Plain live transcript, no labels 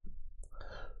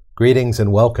Greetings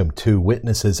and welcome to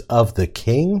Witnesses of the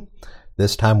King.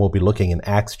 This time we'll be looking in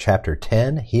Acts chapter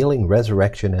 10, Healing,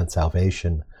 Resurrection, and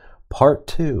Salvation, Part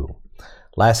 2.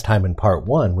 Last time in Part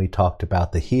 1 we talked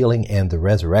about the healing and the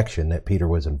resurrection that Peter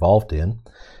was involved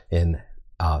in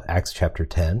Acts chapter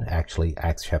 10, actually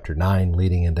Acts chapter 9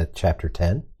 leading into chapter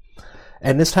 10.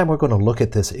 And this time we're going to look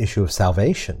at this issue of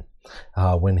salvation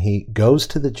when he goes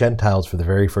to the Gentiles for the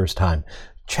very first time.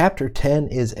 Chapter 10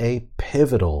 is a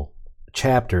pivotal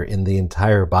chapter in the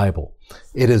entire Bible.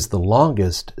 It is the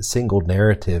longest single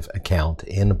narrative account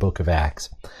in the book of Acts.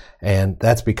 And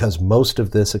that's because most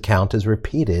of this account is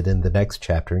repeated in the next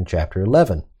chapter, in chapter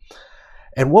 11.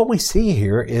 And what we see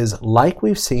here is, like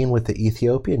we've seen with the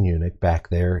Ethiopian eunuch back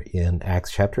there in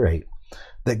Acts chapter 8,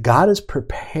 that God is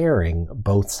preparing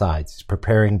both sides. He's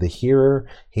preparing the hearer,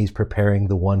 he's preparing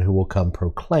the one who will come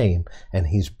proclaim, and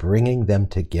he's bringing them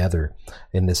together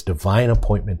in this divine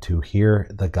appointment to hear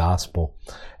the gospel.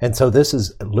 And so this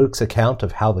is Luke's account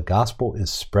of how the gospel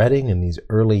is spreading in these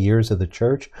early years of the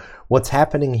church. What's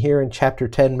happening here in chapter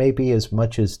 10 may be as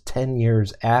much as 10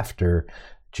 years after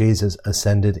Jesus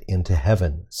ascended into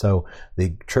heaven. So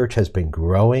the church has been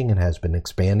growing and has been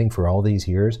expanding for all these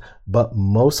years, but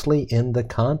mostly in the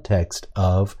context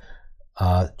of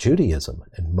Judaism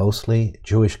and mostly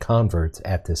Jewish converts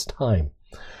at this time.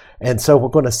 And so we're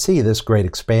going to see this great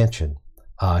expansion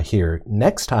here.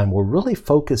 Next time, we'll really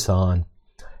focus on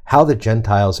how the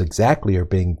Gentiles exactly are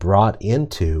being brought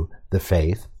into the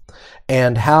faith,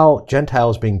 and how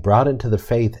Gentiles being brought into the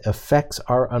faith affects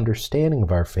our understanding of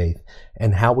our faith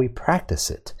and how we practice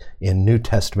it in New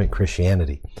Testament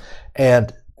Christianity.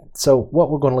 And so what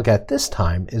we're going to look at this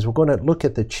time is we're going to look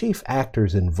at the chief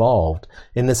actors involved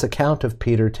in this account of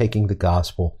Peter taking the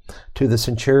gospel to the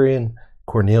centurion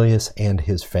Cornelius and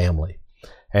his family.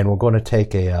 And we're going to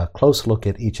take a close look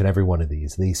at each and every one of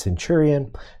these. The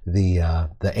centurion,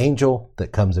 the angel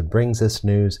that comes and brings this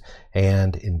news,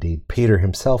 and indeed Peter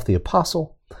himself, the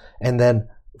apostle. And then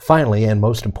finally, and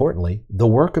most importantly, the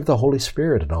work of the Holy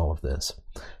Spirit in all of this.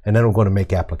 And then we're going to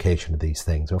make application of these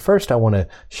things. Well, first I want to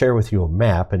share with you a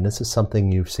map, and this is something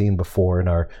you've seen before in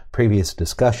our previous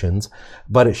discussions,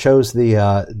 but it shows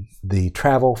the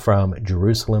travel from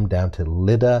Jerusalem down to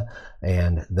Lydda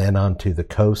and then onto the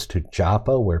coast to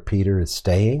Joppa, where Peter is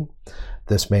staying.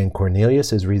 This man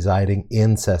Cornelius is residing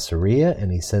in Caesarea,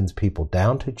 and he sends people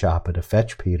down to Joppa to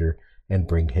fetch Peter and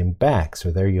bring him back.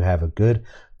 So there you have a good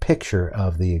picture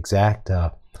of the exact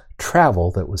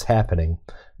travel that was happening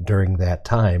during that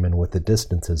time and what the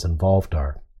distances involved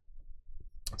are.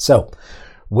 So,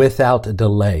 without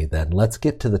delay then, let's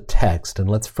get to the text, and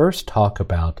let's first talk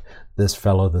about this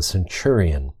fellow, the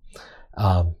centurion.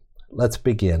 Let's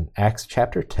begin Acts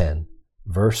chapter 10,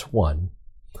 verse 1,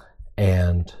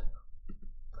 and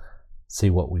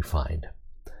see what we find.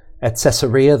 At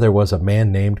Caesarea there was a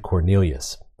man named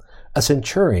Cornelius, a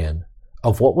centurion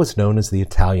of what was known as the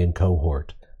Italian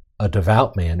cohort, a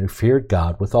devout man who feared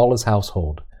God with all his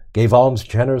household, gave alms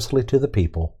generously to the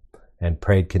people, and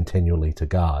prayed continually to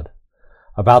God.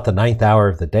 About the 9th hour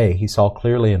of the day he saw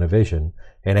clearly in a vision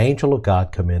an angel of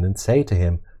God come in and say to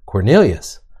him,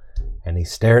 "Cornelius!" And he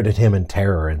stared at him in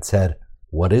terror and said,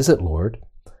 "What is it, Lord?"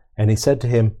 And he said to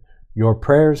him, "Your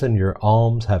prayers and your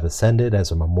alms have ascended as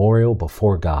a memorial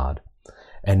before God.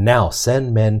 And now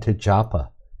send men to Joppa,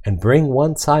 and bring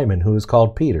one Simon who is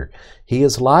called Peter. He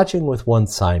is lodging with one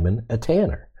Simon, a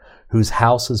tanner, whose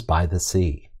house is by the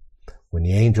sea." When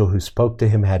the angel who spoke to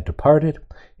him had departed,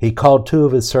 he called 2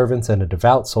 of his servants and a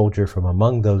devout soldier from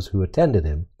among those who attended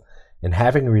him, and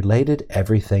having related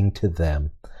everything to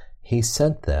them, he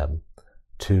sent them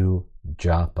to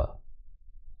Joppa.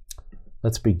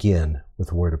 Let's begin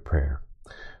with a word of prayer.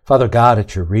 Father God,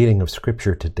 at your reading of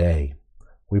Scripture today,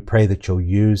 we pray that you'll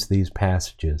use these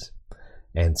passages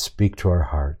and speak to our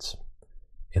hearts,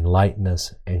 enlighten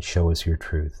us, and show us your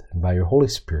truth. And by your Holy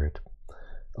Spirit,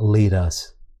 lead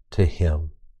us to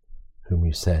him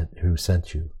who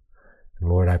sent you. And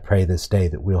Lord, I pray this day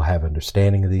that we'll have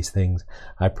understanding of these things.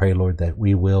 I pray, Lord, that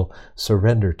we will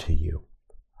surrender to you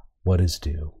what is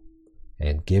due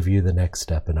and give you the next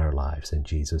step in our lives. In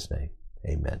Jesus' name,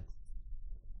 amen.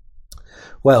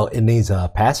 Well, in these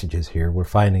passages here, we're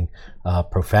finding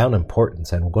profound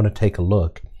importance, and we're going to take a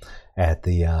look at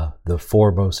the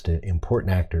 4 most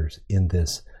important actors in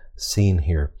this scene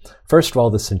here. First of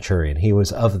all, the centurion. He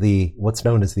was of what's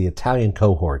known as the Italian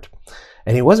cohort.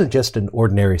 And he wasn't just an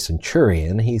ordinary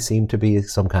centurion. He seemed to be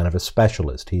some kind of a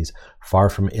specialist. He's far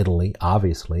from Italy,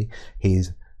 obviously.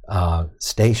 He's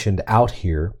stationed out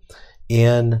here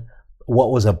in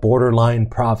what was a borderline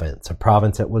province, a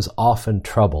province that was often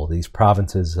trouble. These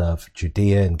provinces of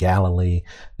Judea and Galilee,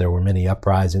 there were many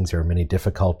uprisings, there were many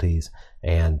difficulties,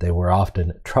 and they were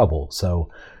often trouble. So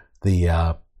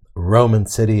the Roman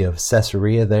city of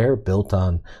Caesarea there, built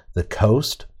on the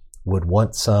coast, would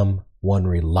want someone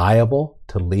reliable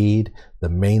to lead the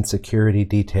main security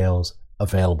details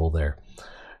available there.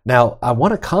 Now, I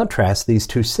want to contrast these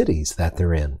two cities that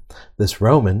they're in. This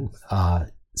Roman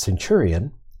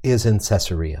centurion is in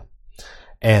Caesarea.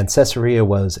 And Caesarea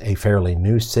was a fairly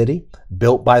new city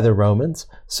built by the Romans.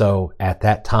 So at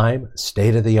that time,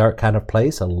 state-of-the-art kind of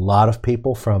place, a lot of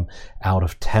people from out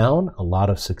of town, a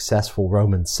lot of successful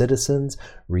Roman citizens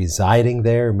residing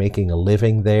there, making a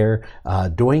living there,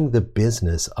 doing the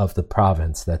business of the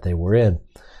province that they were in.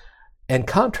 And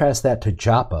contrast that to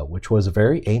Joppa, which was a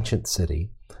very ancient city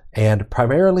and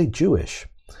primarily Jewish.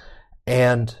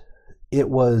 And it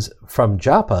was from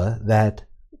Joppa that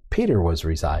Peter was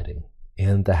residing,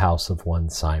 in the house of one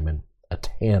Simon, a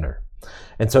tanner.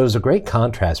 And so there's a great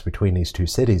contrast between these two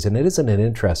cities. And isn't it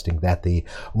interesting that the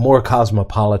more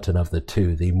cosmopolitan of the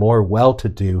two, the more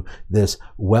well-to-do, this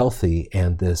wealthy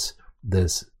and this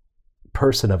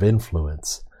person of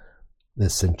influence,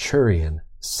 this centurion,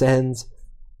 sends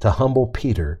to humble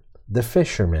Peter, the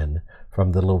fisherman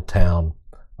from the little town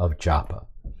of Joppa.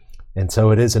 And so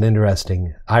it is an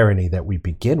interesting irony that we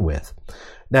begin with.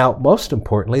 Now, most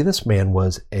importantly, this man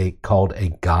was called a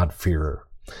God-fearer.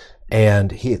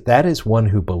 And that is one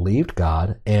who believed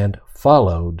God and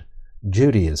followed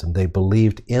Judaism. They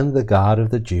believed in the God of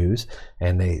the Jews,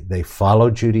 and they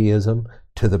followed Judaism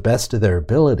to the best of their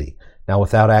ability. Now,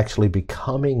 without actually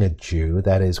becoming a Jew,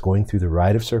 that is, going through the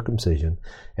rite of circumcision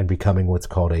and becoming what's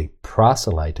called a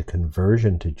proselyte, a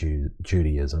conversion to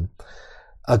Judaism,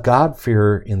 a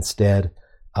God-fearer instead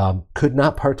could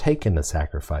not partake in the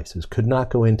sacrifices, could not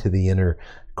go into the inner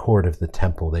court of the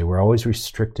temple. They were always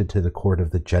restricted to the court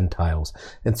of the Gentiles.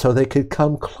 And so they could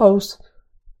come close,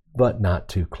 but not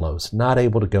too close, not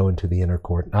able to go into the inner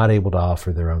court, not able to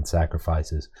offer their own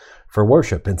sacrifices for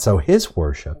worship. And so his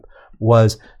worship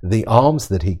was the alms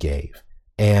that he gave,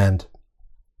 and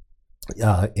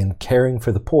in caring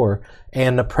for the poor,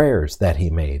 and the prayers that he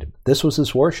made. This was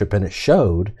his worship, and it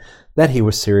showed that he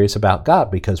was serious about God,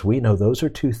 because we know those are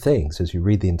two things. As you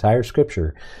read the entire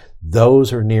scripture,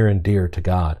 those are near and dear to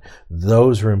God.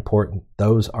 Those are important.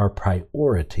 Those are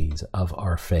priorities of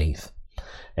our faith.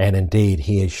 And indeed,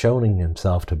 he is showing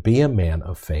himself to be a man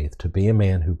of faith, to be a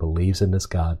man who believes in this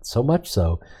God, so much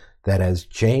so that as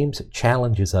James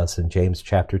challenges us in James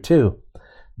chapter 2,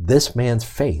 this man's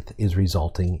faith is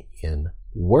resulting in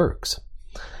works.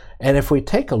 And if we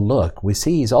take a look, we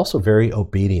see he's also very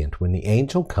obedient. When the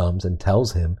angel comes and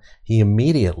tells him, he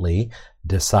immediately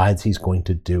decides he's going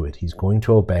to do it. He's going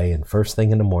to obey, and first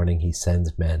thing in the morning, he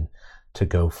sends men to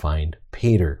go find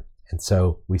Peter. And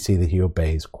so we see that he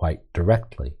obeys quite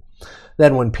directly.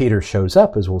 Then when Peter shows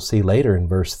up, as we'll see later in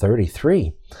verse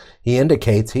 33, he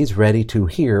indicates he's ready to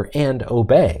hear and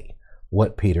obey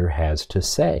what Peter has to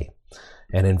say.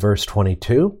 And in verse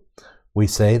 22, we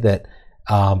say that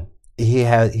he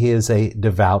is a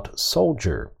devout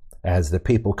soldier. As the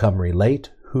people come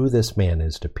relate who this man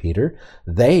is to Peter,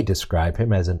 they describe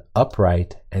him as an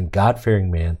upright and God-fearing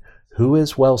man who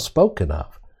is well spoken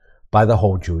of by the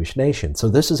whole Jewish nation. So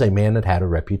this is a man that had a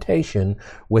reputation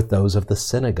with those of the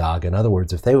synagogue. In other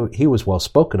words, if he was well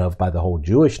spoken of by the whole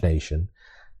Jewish nation,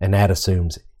 and that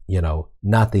assumes,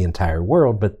 not the entire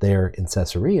world, but there in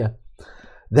Caesarea,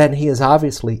 then he is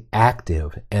obviously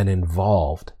active and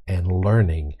involved and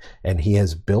learning, and he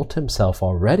has built himself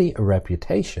already a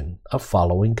reputation of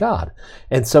following God.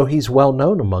 And so he's well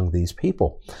known among these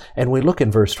people. And we look in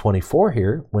verse 24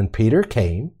 here, when Peter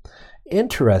came,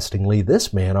 interestingly,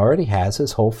 this man already has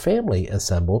his whole family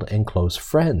assembled and close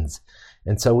friends.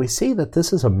 And so we see that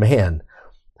this is a man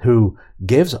who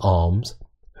gives alms,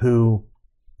 who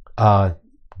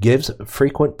gives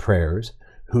frequent prayers,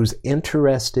 who's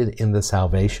interested in the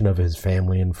salvation of his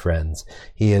family and friends.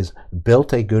 He has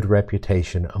built a good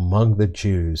reputation among the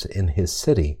Jews in his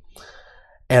city.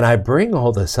 And I bring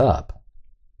all this up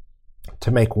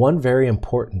to make one very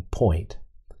important point.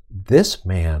 This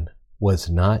man was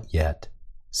not yet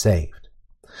saved.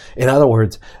 In other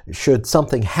words, should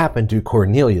something happen to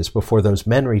Cornelius before those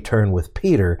men return with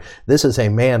Peter, this is a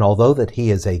man, although that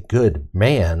he is a good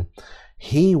man,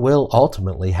 he will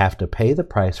ultimately have to pay the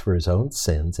price for his own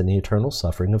sins and the eternal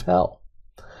suffering of hell.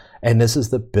 And this is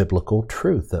the biblical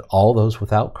truth, that all those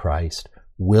without Christ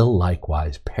will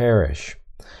likewise perish.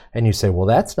 And you say, well,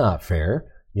 that's not fair.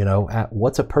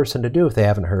 What's a person to do if they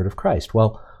haven't heard of Christ?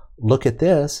 Well, look at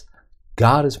this.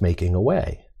 God is making a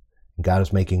way. God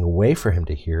is making a way for him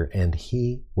to hear, and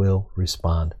he will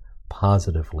respond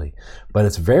positively. But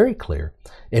it's very clear.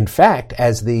 In fact,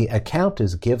 as the account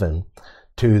is given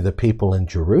to the people in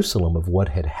Jerusalem of what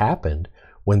had happened,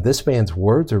 when this man's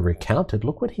words are recounted,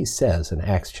 look what he says in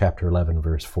Acts chapter 11,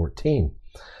 verse 14.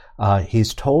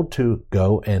 He's told to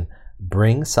go and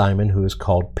bring Simon, who is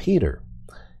called Peter.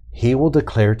 He will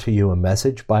declare to you a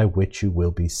message by which you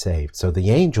will be saved. So the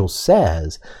angel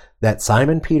says that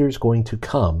Simon Peter is going to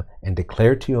come and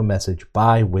declare to you a message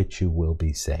by which you will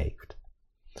be saved.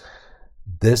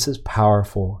 This is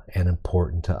powerful and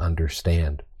important to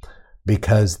understand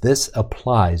because this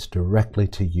applies directly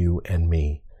to you and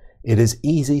me. It is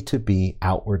easy to be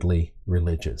outwardly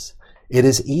religious. It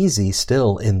is easy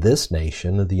still in this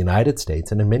nation, the United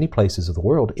States, and in many places of the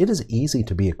world, it is easy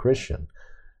to be a Christian.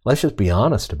 Let's just be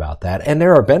honest about that. And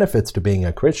there are benefits to being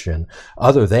a Christian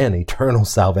other than eternal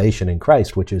salvation in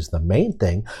Christ, which is the main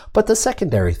thing. But the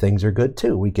secondary things are good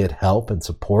too. We get help and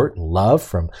support and love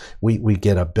from, we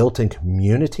get a built-in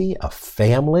community, a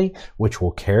family, which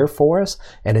will care for us.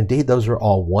 And indeed, those are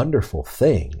all wonderful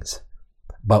things.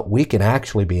 But we can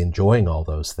actually be enjoying all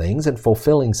those things and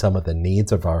fulfilling some of the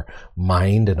needs of our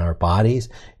mind and our bodies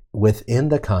within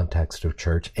the context of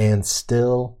church and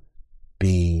still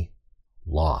be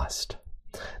lost.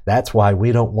 That's why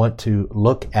we don't want to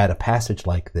look at a passage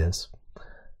like this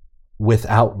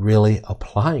without really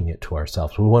applying it to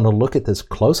ourselves. We want to look at this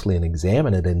closely and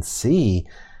examine it and see,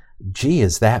 gee,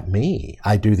 is that me?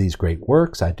 I do these great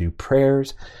works. I do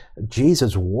prayers.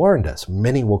 Jesus warned us.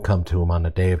 Many will come to him on the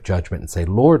day of judgment and say,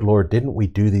 Lord, Lord, didn't we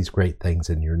do these great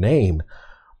things in your name?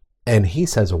 And he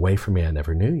says, away from me, I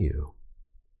never knew you.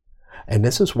 And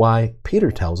this is why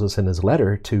Peter tells us in his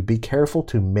letter to be careful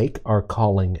to make our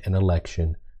calling and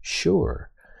election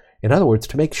sure. In other words,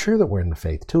 to make sure that we're in the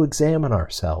faith, to examine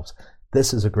ourselves.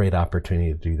 This is a great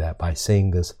opportunity to do that by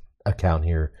seeing this account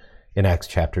here in Acts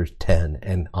chapters 10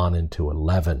 and on into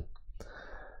 11.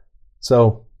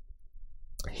 So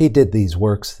he did these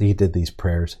works, he did these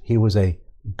prayers. He was a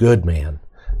good man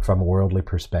from a worldly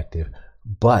perspective.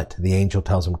 But the angel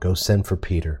tells him, go send for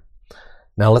Peter.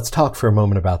 Now let's talk for a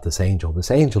moment about this angel.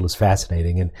 This angel is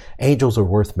fascinating, and angels are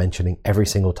worth mentioning every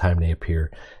single time they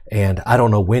appear. And I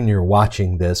don't know when you're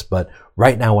watching this, but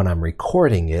right now when I'm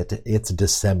recording it, it's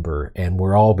December, and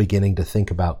we're all beginning to think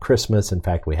about Christmas. In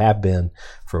fact, we have been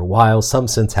for a while, some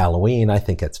since Halloween. I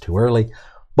think that's too early.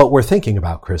 But we're thinking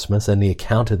about Christmas, and the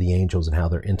account of the angels and how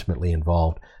they're intimately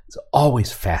involved is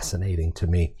always fascinating to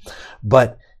me.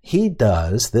 But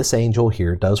this angel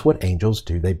here does what angels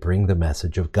do. They bring the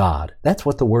message of God. That's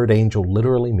what the word angel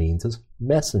literally means, is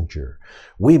messenger.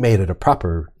 We made it a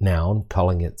proper noun,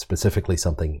 calling it specifically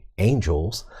something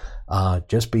angels,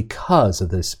 just because of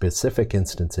the specific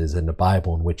instances in the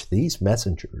Bible in which these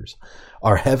messengers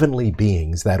are heavenly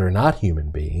beings that are not human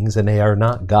beings, and they are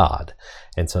not God.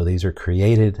 And so these are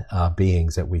created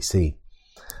beings that we see.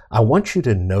 I want you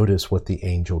to notice what the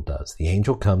angel does. The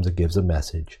angel comes and gives a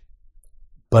message.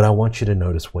 But I want you to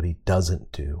notice what he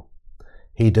doesn't do.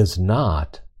 He does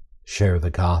not share the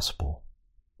gospel.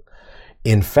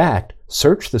 In fact,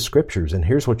 search the scriptures, and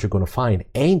here's what you're going to find.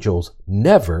 Angels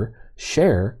never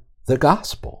share the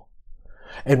gospel.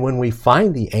 And when we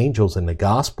find the angels in the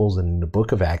Gospels and in the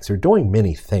book of Acts, they're doing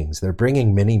many things. They're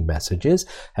bringing many messages,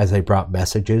 as they brought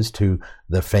messages to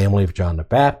the family of John the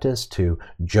Baptist, to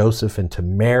Joseph and to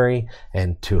Mary,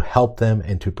 and to help them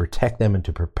and to protect them and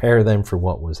to prepare them for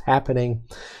what was happening.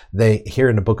 Here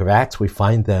in the book of Acts, we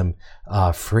find them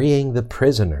freeing the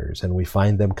prisoners, and we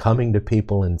find them coming to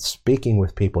people and speaking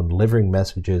with people and delivering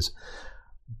messages,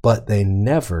 but they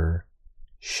never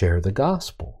share the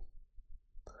gospel.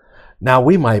 Now,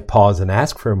 we might pause and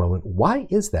ask for a moment, why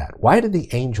is that? Why did the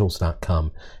angels not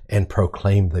come and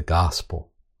proclaim the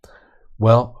gospel?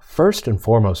 Well, first and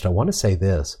foremost, I want to say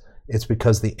this. It's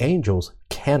because the angels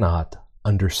cannot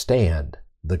understand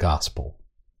the gospel.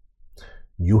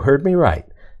 You heard me right.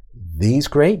 These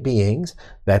great beings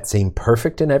that seem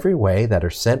perfect in every way, that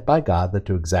are sent by God, that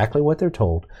do exactly what they're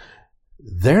told,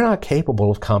 they're not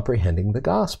capable of comprehending the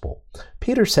gospel.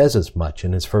 Peter says as much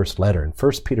in his first letter in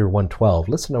 1 Peter 1:12.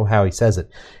 Listen to how he says it.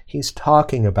 He's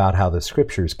talking about how the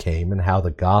scriptures came and how the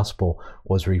gospel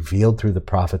was revealed through the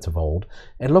prophets of old.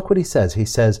 And look what he says. He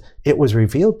says, it was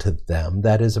revealed to them,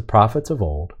 that is, the prophets of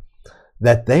old,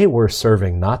 that they were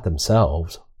serving not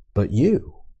themselves, but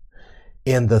you,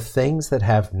 in the things that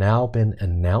have now been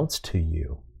announced to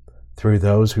you through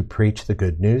those who preach the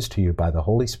good news to you by the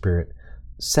Holy Spirit,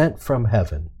 sent from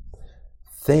heaven,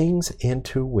 things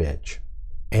into which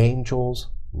angels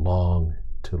long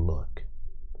to look.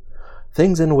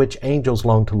 things in which angels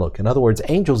long to look. In other words,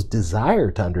 angels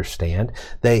desire to understand.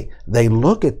 They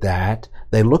look at that,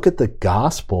 they look at the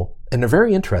gospel, and they're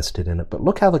very interested in it. But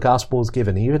look how the gospel is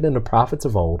given, even in the prophets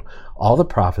of old, all the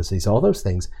prophecies, all those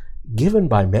things, given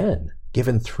by men,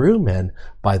 given through men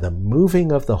by the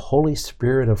moving of the Holy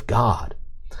Spirit of God.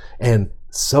 And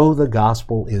so the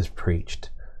gospel is preached,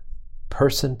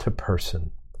 person to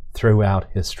person, throughout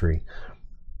history,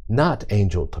 not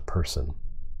angel to person.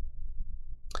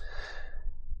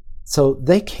 So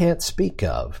they can't speak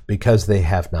of, because they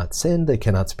have not sinned, they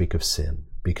cannot speak of sin.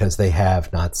 Because they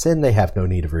have not sinned, they have no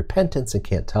need of repentance and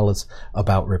can't tell us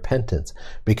about repentance.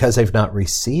 Because they've not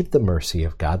received the mercy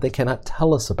of God, they cannot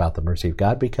tell us about the mercy of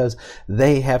God. Because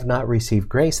they have not received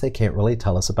grace, they can't really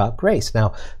tell us about grace.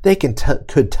 Now, they could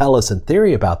tell us in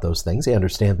theory about those things. They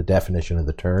understand the definition of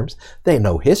the terms. They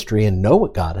know history and know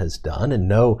what God has done and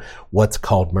know what's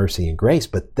called mercy and grace,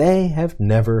 but they have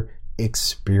never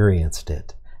experienced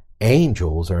it.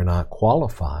 Angels are not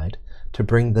qualified to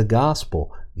bring the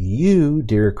gospel. You,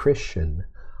 dear Christian,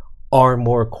 are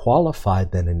more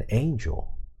qualified than an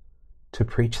angel to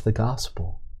preach the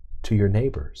gospel to your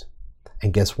neighbors.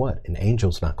 And guess what? An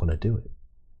angel's not going to do it.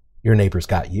 Your neighbor's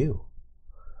got you.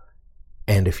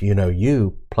 And if you know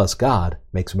you plus God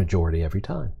makes a majority every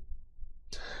time.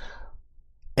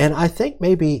 And I think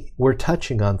maybe we're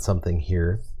touching on something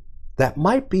here that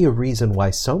might be a reason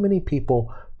why so many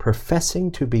people professing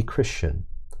to be Christian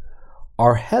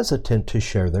are hesitant to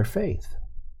share their faith.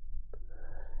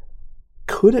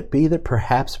 Could it be that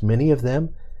perhaps many of them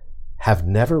have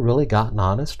never really gotten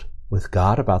honest with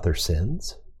God about their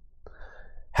sins?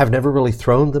 Have never really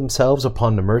thrown themselves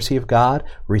upon the mercy of God,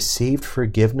 received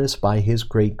forgiveness by His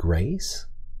great grace?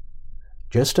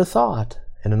 Just a thought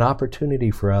and an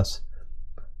opportunity for us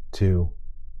to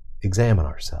examine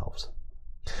ourselves.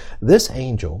 This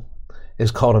angel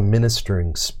is called a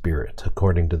ministering spirit,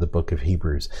 according to the book of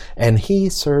Hebrews, and he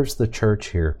serves the church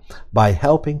here by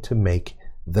helping to make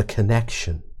the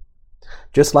connection,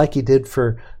 just like he did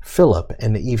for Philip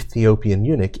and the Ethiopian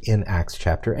eunuch in Acts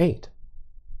chapter 8.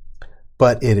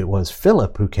 But it was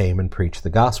Philip who came and preached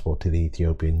the gospel to the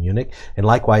Ethiopian eunuch, and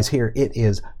likewise here it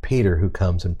is Peter who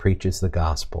comes and preaches the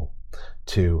gospel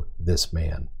to this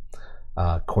man,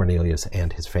 Cornelius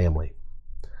and his family.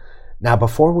 Now,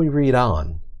 before we read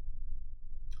on,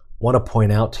 I want to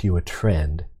point out to you a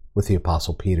trend with the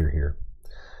Apostle Peter here.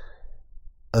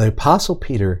 The Apostle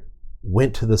Peter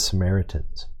went to the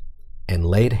Samaritans and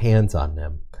laid hands on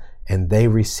them, and they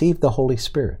received the Holy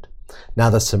Spirit. Now,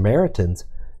 the Samaritans,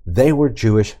 they were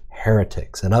Jewish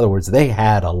heretics. In other words, they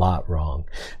had a lot wrong.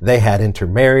 They had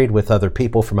intermarried with other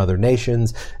people from other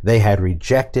nations. They had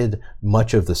rejected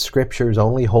much of the scriptures,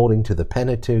 only holding to the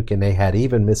Pentateuch, and they had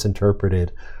even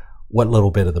misinterpreted what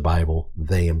little bit of the Bible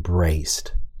they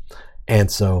embraced.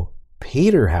 And so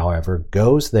Peter, however,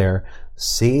 goes there,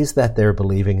 sees that they're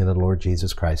believing in the Lord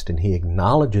Jesus Christ, and he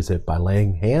acknowledges it by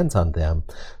laying hands on them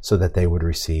so that they would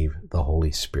receive the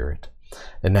Holy Spirit.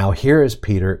 And now here is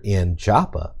Peter in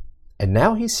Joppa, and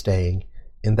now he's staying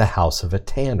in the house of a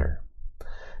tanner.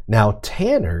 Now,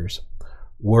 tanners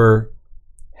were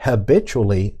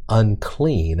habitually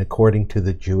unclean according to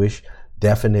the Jewish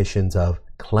definitions of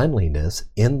cleanliness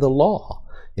in the law.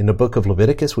 In the book of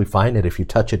Leviticus, we find that if you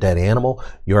touch a dead animal,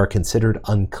 you are considered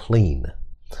unclean,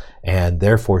 and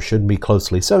therefore shouldn't be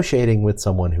closely associating with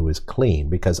someone who is clean,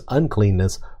 because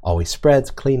uncleanness always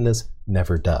spreads, cleanness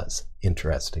never does,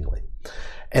 interestingly.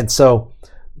 And so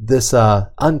this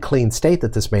unclean state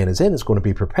that this man is in is going to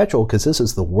be perpetual, because this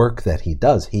is the work that he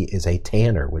does. He is a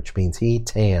tanner, which means he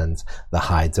tans the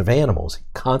hides of animals,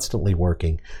 constantly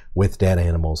working with dead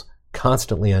animals,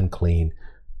 constantly unclean.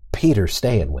 Peter's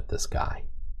staying with this guy.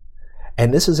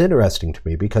 And this is interesting to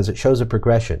me because it shows a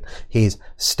progression. He's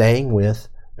staying with,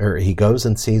 or he goes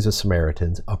and sees the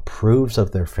Samaritans, approves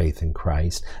of their faith in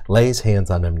Christ, lays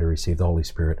hands on them to receive the Holy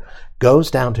Spirit,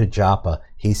 goes down to Joppa.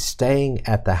 He's staying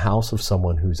at the house of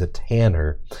someone who's a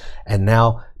tanner. And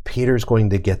now Peter's going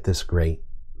to get this great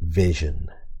vision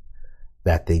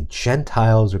that the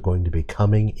Gentiles are going to be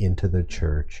coming into the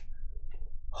church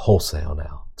wholesale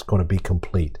now. It's going to be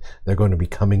complete. They're going to be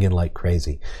coming in like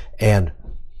crazy. And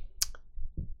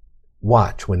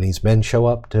watch, when these men show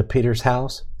up to Peter's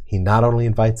house, he not only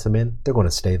invites them in, they're going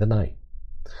to stay the night.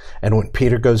 And when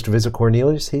Peter goes to visit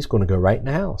Cornelius, he's going to go right in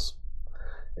the house.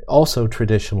 Also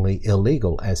traditionally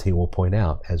illegal, as he will point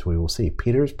out, as we will see.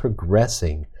 Peter's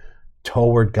progressing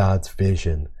toward God's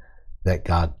vision that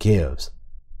God gives,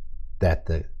 that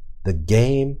the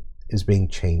game is being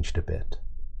changed a bit.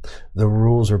 The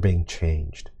rules are being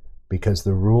changed, because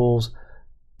the rules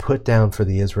put down for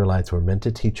the Israelites were meant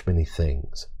to teach many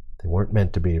things. They weren't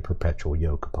meant to be a perpetual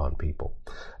yoke upon people.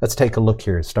 Let's take a look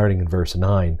here, starting in verse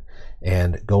 9,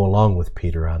 and go along with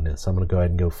Peter on this. I'm going to go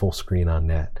ahead and go full screen on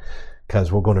that,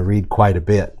 because we're going to read quite a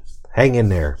bit. Hang in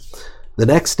there. The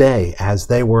next day, as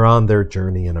they were on their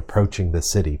journey and approaching the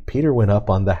city, Peter went up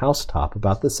on the housetop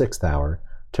about the 6th hour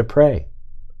to pray.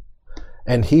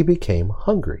 And he became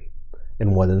hungry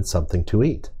and wanted something to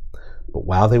eat. But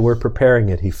while they were preparing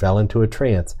it, he fell into a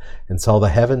trance and saw the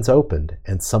heavens opened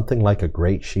and something like a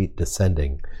great sheet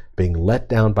descending, being let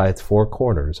down by its 4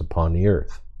 corners upon the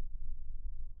earth.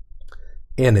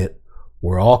 In it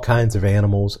were all kinds of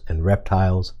animals and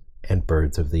reptiles and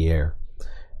birds of the air.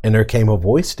 And there came a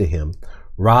voice to him,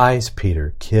 "Rise,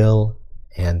 Peter, kill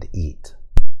and eat."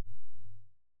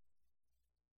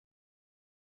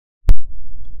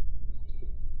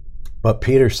 But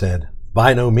Peter said,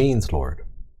 "By no means, Lord,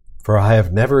 for I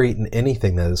have never eaten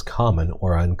anything that is common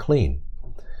or unclean."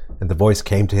 And the voice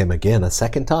came to him again a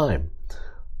second time,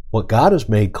 "What God has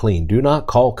made clean, do not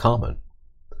call common."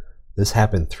 This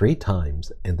happened 3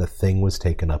 times, and the thing was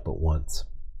taken up at once.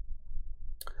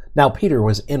 Now Peter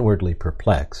was inwardly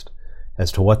perplexed as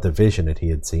to what the vision that he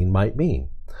had seen might mean.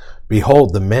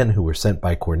 Behold, the men who were sent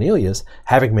by Cornelius,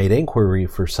 having made inquiry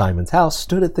for Simon's house,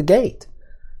 stood at the gate,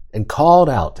 and called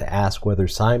out to ask whether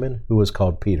Simon, who was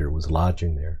called Peter, was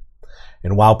lodging there.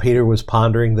 And while Peter was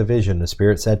pondering the vision, the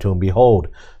Spirit said to him, "Behold,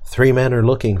 3 men are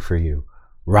looking for you.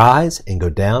 Rise and go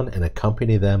down and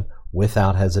accompany them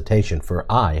without hesitation, for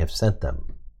I have sent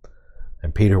them."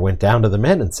 And Peter went down to the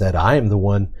men and said, "I am the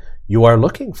one you are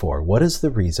looking for. What is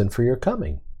the reason for your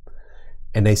coming?"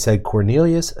 And they said,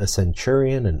 "Cornelius, a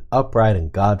centurion, an upright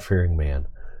and God-fearing man,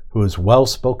 who is well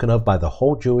spoken of by the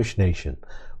whole Jewish nation,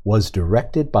 was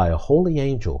directed by a holy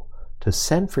angel to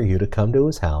send for you to come to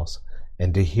his house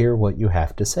and to hear what you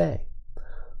have to say."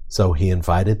 So he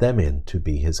invited them in to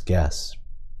be his guests.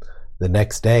 The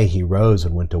next day he rose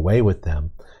and went away with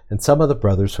them, and some of the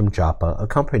brothers from Joppa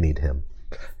accompanied him.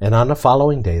 And on the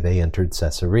following day they entered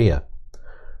Caesarea.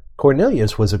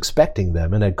 Cornelius was expecting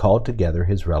them and had called together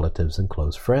his relatives and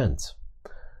close friends.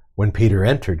 When Peter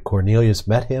entered, Cornelius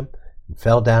met him and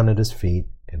fell down at his feet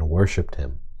and worshipped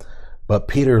him. But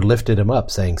Peter lifted him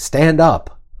up, saying, "Stand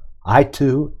up, I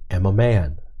too am a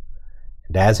man."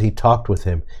 And as he talked with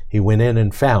him, he went in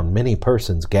and found many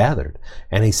persons gathered.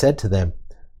 And he said to them,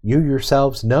 "You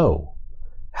yourselves know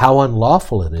how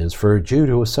unlawful it is for a Jew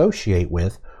to associate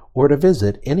with or to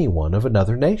visit anyone of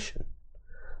another nation.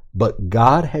 But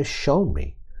God has shown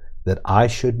me that I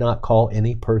should not call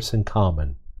any person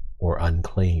common or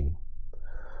unclean.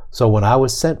 So when I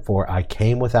was sent for, I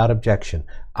came without objection.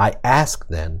 I asked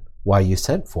then why you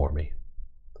sent for me."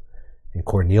 And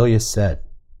Cornelius said,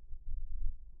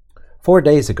 4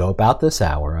 days ago, about this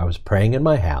hour, I was praying in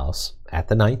my house at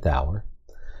the 9th hour,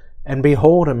 and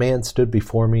behold, a man stood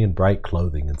before me in bright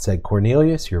clothing and said,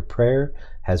 "Cornelius, your prayer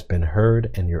has been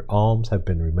heard, and your alms have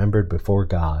been remembered before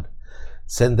God.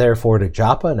 Send therefore to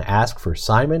Joppa and ask for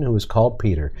Simon, who is called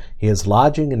Peter. He is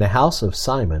lodging in the house of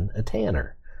Simon, a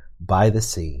tanner, by the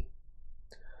sea."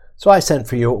 So I sent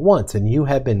for you at once, and you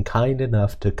have been kind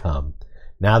enough to come.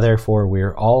 Now therefore we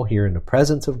are all here in the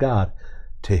presence of God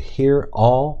to hear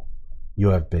all you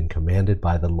have been commanded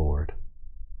by the Lord.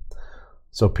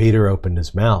 So Peter opened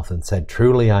his mouth and said,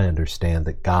 "Truly I understand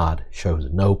that God shows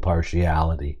no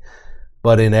partiality,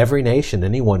 but in every nation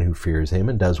anyone who fears him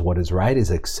and does what is right is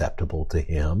acceptable to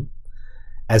him.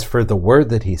 As for the word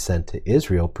that he sent to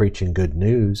Israel, preaching good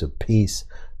news of peace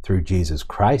through Jesus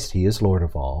Christ, he is Lord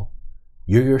of all.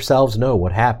 You yourselves know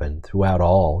what happened throughout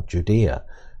all Judea,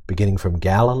 beginning from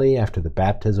Galilee after the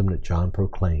baptism that John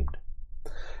proclaimed,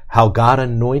 how God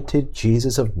anointed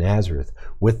Jesus of Nazareth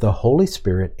with the Holy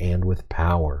Spirit and with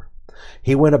power.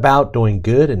 He went about doing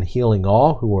good and healing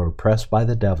all who were oppressed by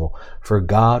the devil, for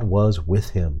God was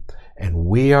with him. And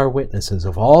we are witnesses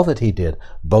of all that he did,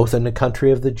 both in the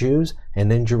country of the Jews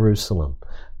and in Jerusalem.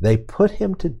 They put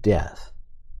him to death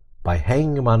by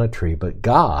hanging him on a tree, but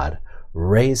God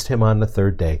raised him on the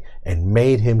 3rd day and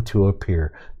made him to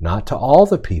appear, not to all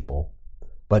the people,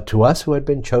 but to us who had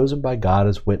been chosen by God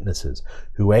as witnesses,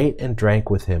 who ate and drank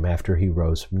with him after he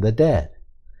rose from the dead.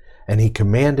 And he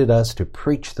commanded us to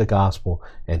preach the gospel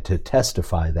and to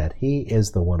testify that he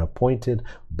is the one appointed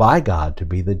by God to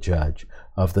be the judge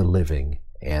of the living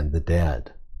and the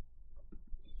dead.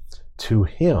 To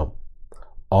him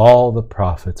all the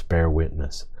prophets bear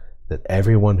witness that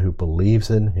everyone who believes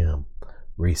in him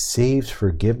receives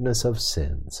forgiveness of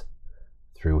sins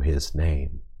through his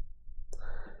name.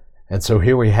 And so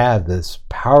here we have this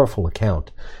powerful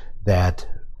account that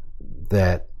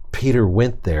Peter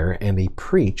went there and he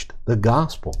preached the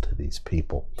gospel to these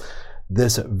people.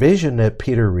 This vision that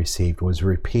Peter received was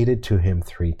repeated to him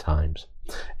 3 times.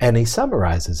 And he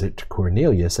summarizes it to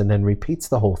Cornelius and then repeats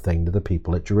the whole thing to the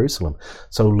people at Jerusalem.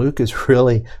 So Luke is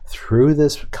really, through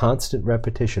this constant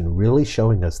repetition, really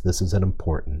showing us this is an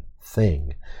important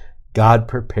thing. God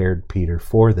prepared Peter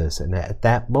for this, and at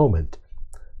that moment,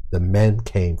 the men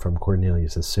came from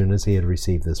Cornelius as soon as he had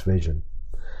received this vision.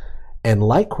 And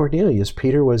like Cornelius,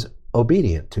 Peter was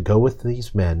obedient to go with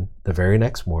these men the very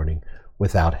next morning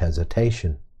without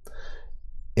hesitation.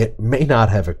 It may not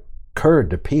have occurred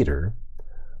to Peter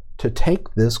to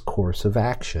take this course of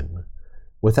action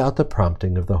without the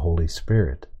prompting of the Holy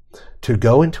Spirit. To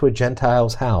go into a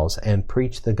Gentile's house and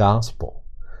preach the gospel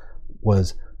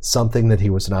was something that he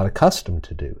was not accustomed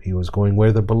to do. He was going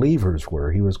where the believers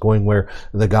were. He was going where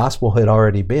the gospel had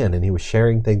already been, and he was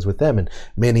sharing things with them. And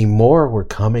many more were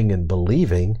coming and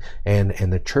believing, and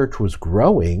the church was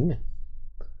growing.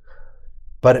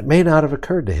 But it may not have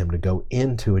occurred to him to go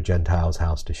into a Gentile's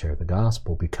house to share the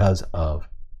gospel because of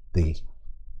the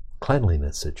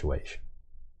cleanliness situation.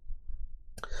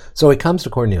 So he comes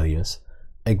to Cornelius,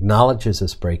 acknowledges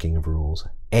this breaking of rules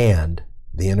and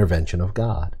the intervention of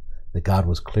God, that God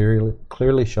was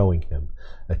clearly showing him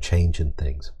a change in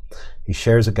things. He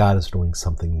shares that God is doing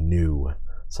something new,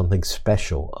 something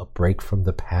special, a break from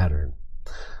the pattern.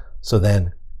 So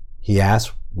then he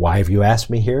asks, "Why have you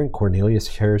asked me here?" And Cornelius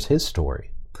shares his story.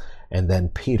 And then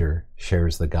Peter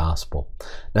shares the gospel.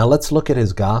 Now let's look at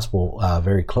his gospel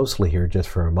very closely here just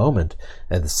for a moment.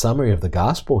 And the summary of the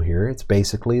gospel here, it's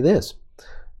basically this.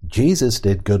 Jesus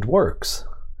did good works.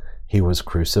 He was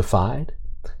crucified.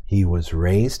 He was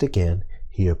raised again.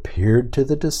 He appeared to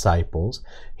the disciples.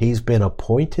 He's been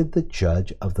appointed the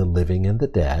judge of the living and the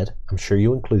dead. I'm sure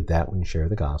you include that when you share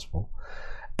the gospel.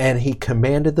 And he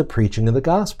commanded the preaching of the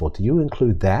gospel. Do you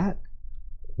include that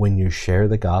when you share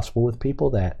the gospel with people,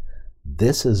 that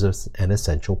this is an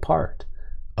essential part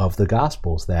of the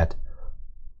Gospels, that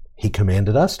he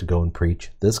commanded us to go and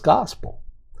preach this gospel?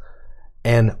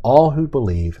 And all who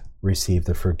believe receive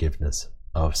the forgiveness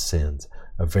of sins.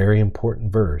 A very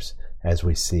important verse as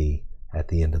we see at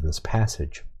the end of this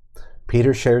passage.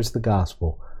 Peter shares the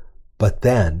gospel, but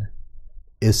then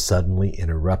is suddenly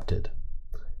interrupted.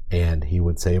 And he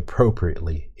would say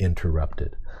appropriately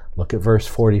interrupted. Look at verse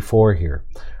 44 here.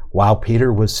 While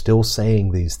Peter was still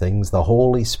saying these things, the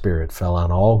Holy Spirit fell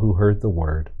on all who heard the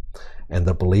word, and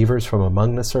the believers from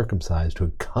among the circumcised who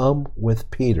had come with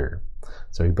Peter.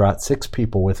 So he brought 6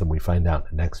 people with him, we find out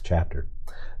in the next chapter.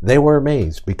 They were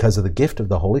amazed because of the gift of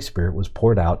the Holy Spirit was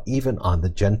poured out even on the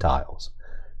Gentiles,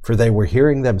 for they were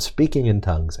hearing them speaking in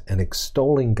tongues and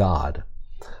extolling God.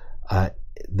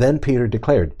 Then Peter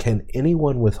declared, "Can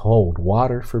anyone withhold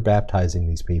water for baptizing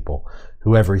these people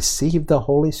who have received the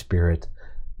Holy Spirit?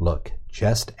 Look,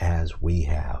 just as we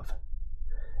have."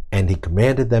 And he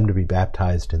commanded them to be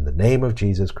baptized in the name of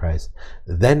Jesus Christ.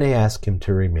 Then they asked him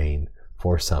to remain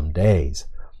for some days.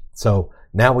 So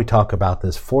now we talk about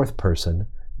this 4th person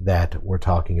that we're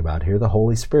talking about here, the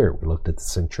Holy Spirit. We looked at the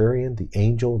centurion, the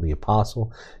angel, the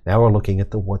apostle. Now we're looking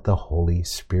at what the Holy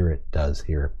Spirit does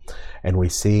here. And we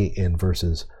see in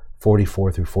verses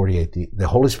 44 through 48, the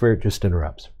Holy Spirit just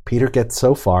interrupts. Peter gets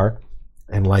so far,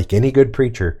 and like any good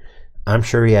preacher, I'm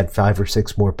sure he had 5 or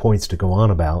 6 more points to go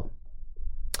on about.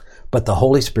 But the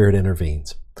Holy Spirit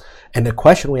intervenes. And the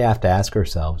question we have to ask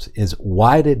ourselves is,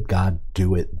 why did God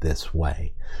do it this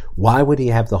way? Why would he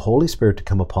have the Holy Spirit to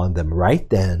come upon them right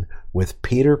then, with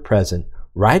Peter present,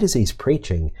 right as he's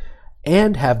preaching,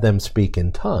 and have them speak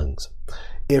in tongues?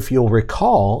 If you'll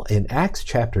recall, in Acts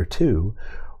chapter 2,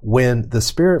 when the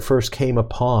Spirit first came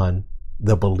upon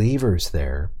the believers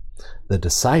there, the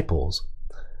disciples,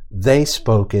 they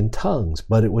spoke in tongues,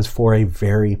 but it was for a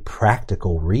very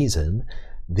practical reason.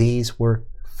 These were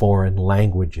foreign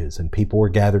languages, and people were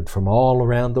gathered from all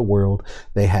around the world.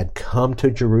 They had come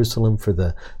to Jerusalem for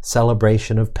the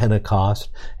celebration of Pentecost,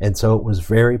 and so it was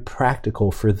very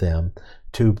practical for them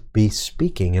to be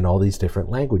speaking in all these different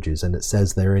languages. And it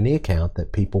says there in the account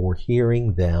that people were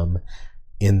hearing them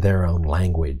in their own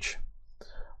language.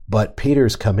 But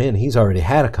Peter's come in, he's already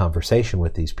had a conversation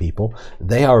with these people.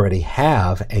 They already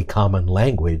have a common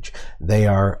language. They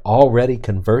are already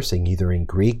conversing either in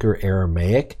Greek or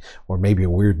Aramaic, or maybe a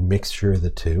weird mixture of the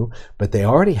two, but they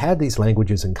already had these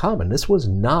languages in common. This was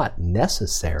not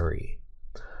necessary.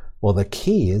 Well, the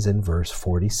key is in verse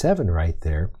 47 right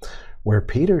there, where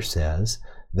Peter says,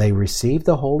 they received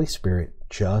the Holy Spirit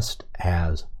just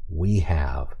as we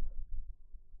have.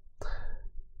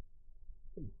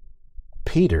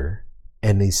 Peter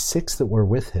and these 6 that were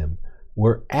with him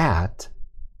were at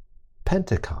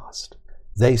Pentecost.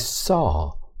 They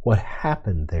saw what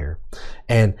happened there.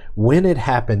 And when it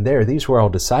happened there, these were all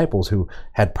disciples who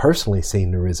had personally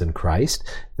seen the risen Christ,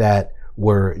 that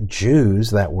were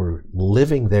Jews that were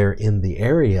living there in the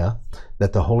area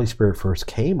that the Holy Spirit first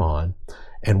came on.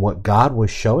 And what God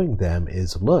was showing them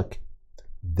is, look,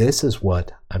 this is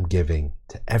what I'm giving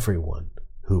to everyone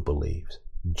who believes,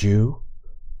 Jew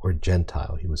or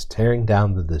Gentile. He was tearing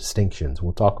down the distinctions.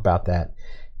 We'll talk about that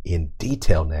in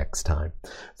detail next time.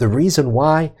 The reason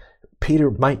why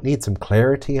Peter might need some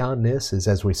clarity on this is,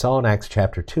 as we saw in Acts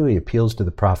chapter 2, he appeals to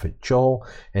the prophet Joel,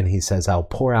 and he says, I'll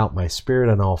pour out my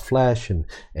spirit on all flesh, and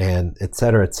et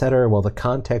cetera, et cetera. Well, the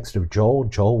context of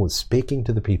Joel was speaking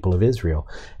to the people of Israel.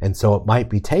 And so it might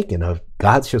be taken of,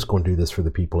 God's just going to do this for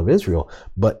the people of Israel.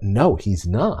 But no, he's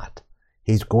not.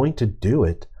 He's going to do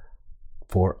it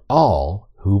for all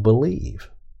who believe.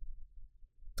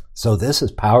 So this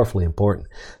is powerfully important,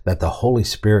 that the Holy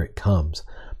Spirit comes.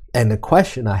 And the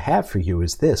question I have for you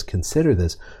is this, consider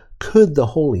this, could the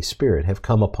Holy Spirit have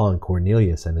come upon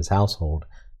Cornelius and his household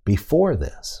before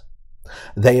this?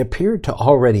 They appeared to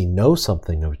already know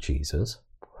something of Jesus.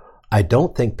 I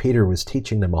don't think Peter was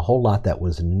teaching them a whole lot that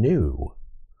was new.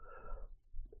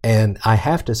 And I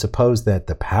have to suppose that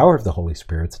the power of the Holy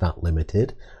Spirit's not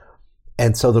limited.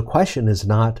 And so the question is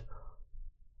not,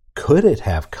 could it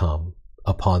have come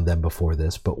upon them before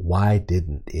this, but why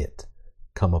didn't it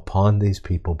come upon these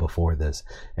people before this?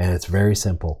 And it's very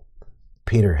simple.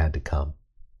 Peter had to come.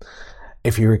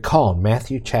 If you recall,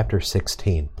 Matthew chapter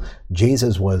 16,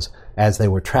 Jesus was, as they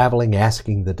were traveling,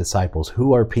 asking the disciples,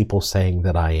 who are people saying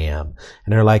that I am?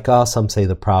 And they're like, oh, some say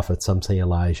the prophet, some say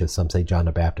Elijah, some say John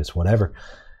the Baptist, whatever.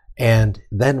 And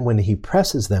then when he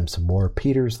presses them some more,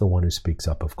 Peter's the one who speaks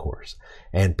up, of course.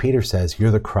 And Peter says,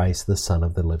 you're the Christ, the Son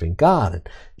of the living God. And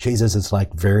Jesus is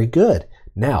like, very good.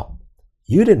 Now,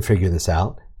 you didn't figure this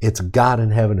out. It's God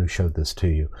in heaven who showed this to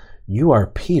you. You are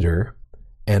Peter,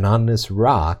 and on this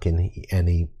rock, and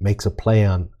he makes a play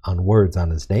on words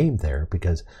on his name there,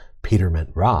 because Peter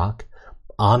meant rock.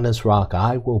 On this rock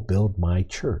I will build my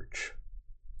church,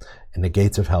 and the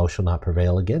gates of hell shall not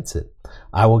prevail against it.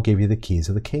 I will give you the keys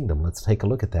of the kingdom. Let's take a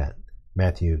look at that.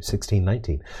 Matthew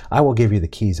 16:19. I will give you the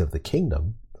keys of the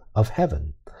kingdom of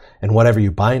heaven. And whatever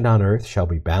you bind on earth shall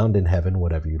be bound in heaven.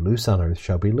 Whatever you loose on earth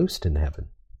shall be loosed in heaven.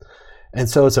 And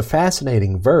so it's a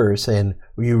fascinating verse, and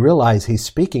you realize he's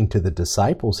speaking to the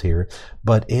disciples here,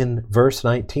 but in verse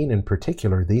 19 in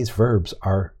particular, these verbs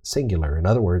are singular. In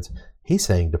other words, he's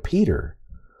saying to Peter,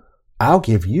 I'll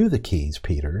give you the keys,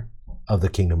 Peter, of the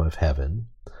kingdom of heaven,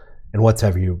 and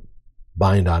whatsoever you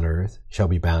bind on earth shall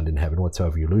be bound in heaven.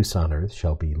 Whatsoever you loose on earth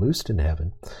shall be loosed in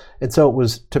heaven. And so it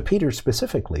was to Peter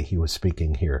specifically he was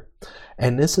speaking here.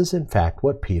 And this is in fact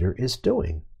what Peter is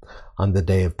doing. On the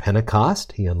day of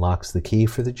Pentecost, he unlocks the key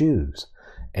for the Jews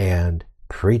and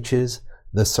preaches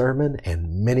the sermon,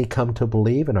 and many come to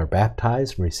believe and are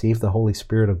baptized and receive the Holy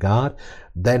Spirit of God.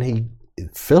 Then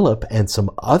Philip and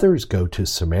some others go to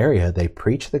Samaria. They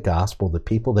preach the gospel. The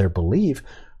people there believe,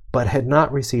 but had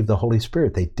not received the Holy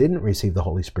Spirit. They didn't receive the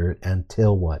Holy Spirit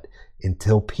until what?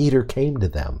 Until Peter came to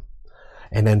them.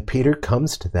 And then Peter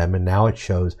comes to them, and now it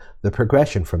shows the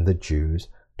progression from the Jews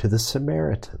to the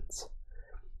Samaritans.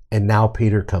 And now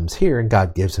Peter comes here, and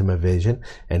God gives him a vision,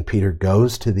 and Peter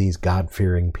goes to these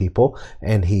God-fearing people,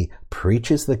 and he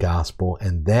preaches the gospel,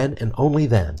 and then, and only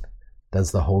then,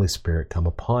 does the Holy Spirit come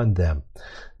upon them.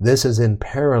 This is in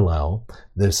parallel,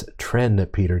 this trend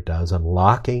that Peter does,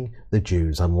 unlocking the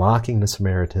Jews, unlocking the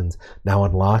Samaritans, now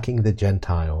unlocking the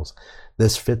Gentiles.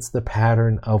 This fits the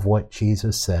pattern of what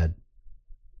Jesus said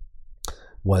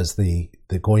was the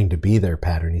going to be their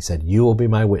pattern. He said, you will be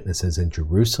my witnesses in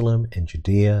Jerusalem and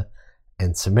Judea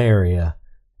and Samaria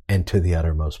and to the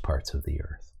uttermost parts of the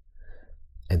earth.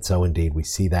 And so indeed we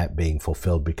see that being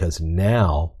fulfilled, because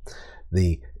now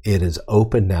it is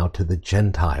open now to the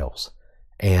Gentiles.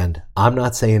 And I'm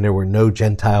not saying there were no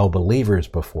Gentile believers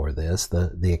before this.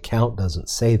 The account doesn't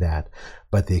say that,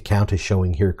 but the account is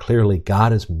showing here clearly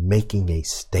God is making a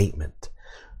statement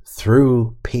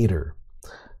through Peter,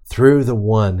 through the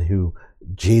one who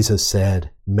Jesus said,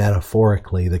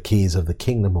 metaphorically, the keys of the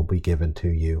kingdom will be given to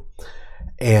you.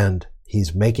 And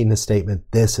he's making the statement,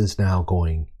 this is now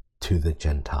going to the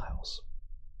Gentiles.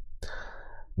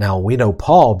 Now, we know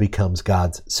Paul becomes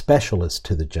God's specialist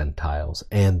to the Gentiles,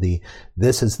 and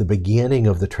this is the beginning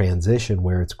of the transition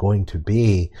where it's going to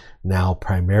be now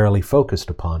primarily focused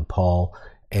upon Paul,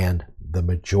 and the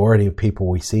majority of people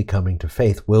we see coming to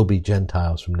faith will be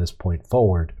Gentiles from this point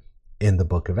forward in the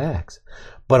book of Acts.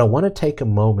 But I want to take a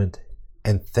moment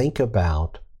and think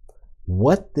about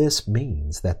what this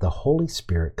means, that the Holy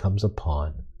Spirit comes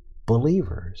upon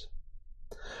believers.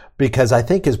 Because I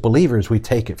think as believers, we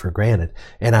take it for granted.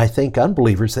 And I think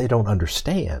unbelievers, they don't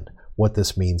understand what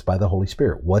this means by the Holy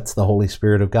Spirit. What's the Holy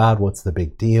Spirit of God? What's the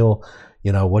big deal?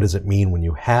 What does it mean when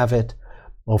you have it?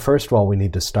 Well, first of all, we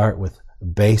need to start with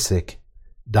basic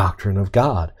doctrine of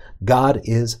God. God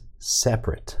is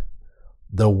separate.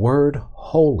 The word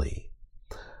holy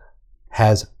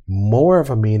has more of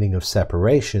a meaning of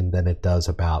separation than it does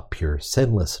about pure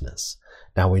sinlessness.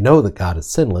 Now, we know that God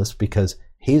is sinless because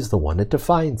He's the one that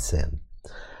defines sin.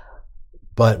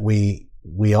 But we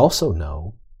also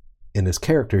know in His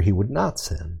character He would not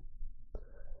sin.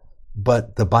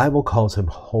 But the Bible calls Him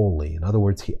holy. In other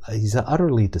words, He's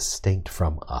utterly distinct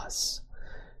from us.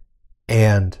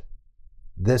 And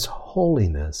this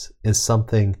holiness is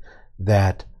something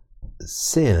that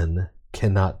sin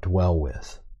cannot dwell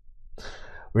with.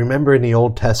 Remember in the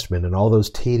Old Testament and all those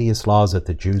tedious laws that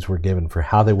the Jews were given for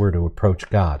how they were to approach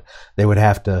God. They would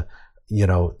have to,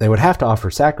 offer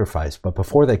sacrifice, but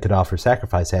before they could offer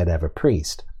sacrifice, they had to have a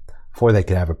priest. Before they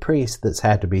could have a priest, this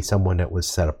had to be someone that was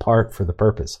set apart for the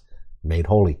purpose. Made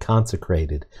holy,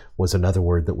 consecrated was another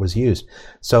word that was used.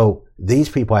 So these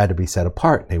people had to be set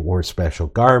apart. They wore special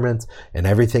garments, and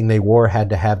everything they wore had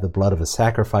to have the blood of a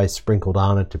sacrifice sprinkled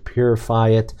on it to purify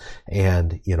it.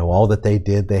 And, all that they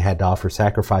did, they had to offer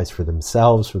sacrifice for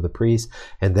themselves, for the priest,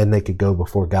 and then they could go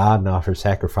before God and offer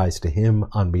sacrifice to Him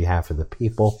on behalf of the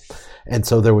people. And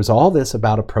so there was all this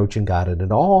about approaching God, and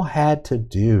it all had to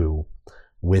do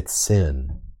with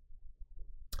sin.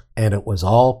 And it was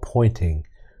all pointing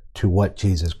to what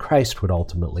Jesus Christ would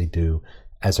ultimately do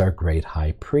as our great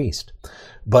high priest.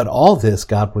 But all this,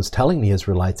 God was telling the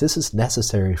Israelites, this is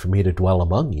necessary for me to dwell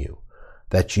among you,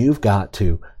 that you've got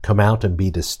to come out and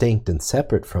be distinct and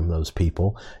separate from those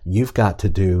people. You've got to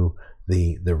do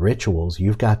the rituals.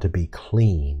 You've got to be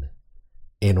clean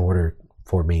in order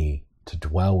for me to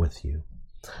dwell with you.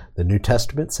 The New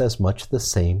Testament says much the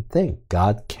same thing.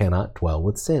 God cannot dwell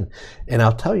with sin. And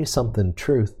I'll tell you something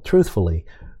truthfully,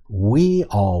 we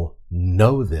all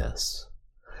know this.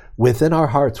 Within our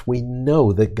hearts, we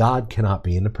know that God cannot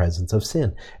be in the presence of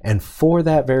sin. And for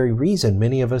that very reason,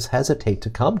 many of us hesitate to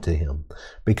come to Him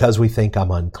because we think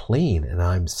I'm unclean and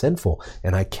I'm sinful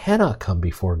and I cannot come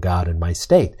before God in my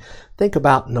state. Think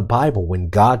about in the Bible, when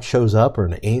God shows up or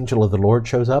an angel of the Lord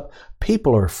shows up,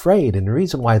 people are afraid. And the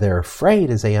reason why they're afraid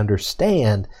is they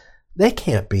understand they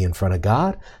can't be in front of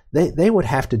God. They would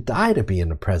have to die to be in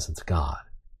the presence of God.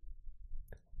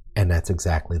 And that's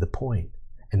exactly the point.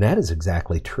 And that is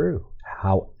exactly true.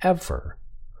 However,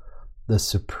 the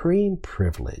supreme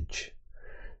privilege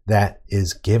that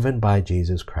is given by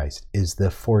Jesus Christ is the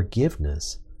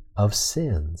forgiveness of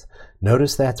sins.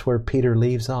 Notice that's where Peter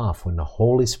leaves off when the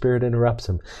Holy Spirit interrupts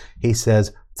him. He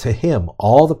says, to Him,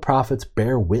 all the prophets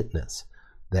bear witness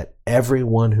that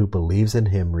everyone who believes in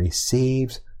Him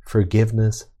receives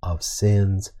forgiveness of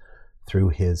sins through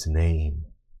His name.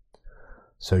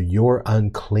 So your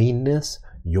uncleanness,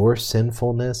 your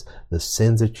sinfulness, the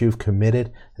sins that you've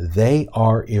committed, they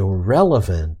are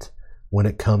irrelevant when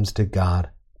it comes to God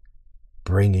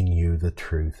bringing you the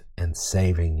truth and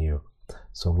saving you.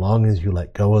 So long as you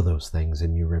let go of those things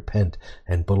and you repent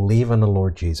and believe in the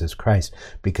Lord Jesus Christ,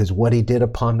 because what He did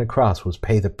upon the cross was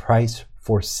pay the price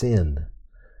for sin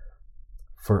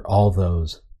for all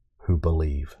those who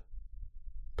believe.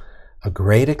 A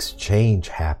great exchange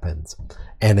happens,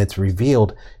 and it's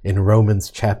revealed in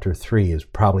Romans chapter 3 is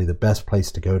probably the best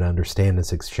place to go to understand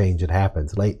this exchange that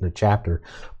happens. Late in the chapter,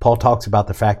 Paul talks about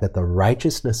the fact that the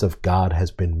righteousness of God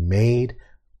has been made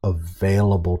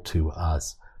available to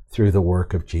us through the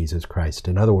work of Jesus Christ.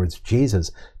 In other words,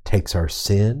 Jesus takes our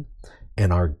sin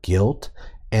and our guilt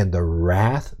and the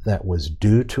wrath that was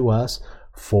due to us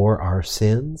for our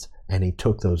sins, and He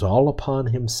took those all upon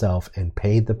Himself and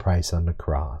paid the price on the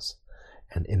cross.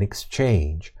 And in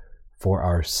exchange for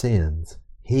our sins,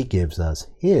 He gives us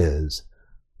His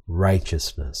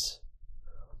righteousness.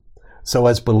 So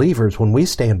as believers, when we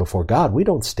stand before God, we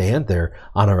don't stand there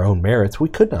on our own merits. We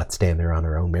could not stand there on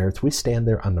our own merits. We stand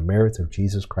there on the merits of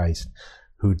Jesus Christ,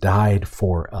 who died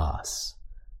for us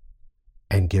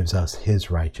and gives us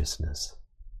His righteousness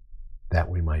that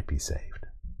we might be saved.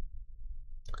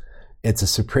 It's a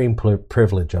supreme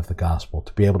privilege of the gospel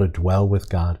to be able to dwell with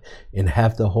God and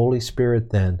have the Holy Spirit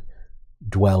then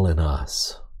dwell in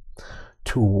us,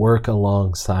 to work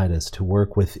alongside us, to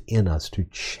work within us, to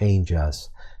change us,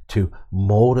 to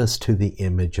mold us to the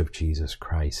image of Jesus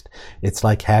Christ. It's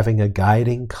like having a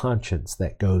guiding conscience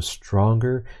that goes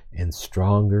stronger and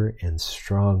stronger and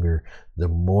stronger the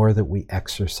more that we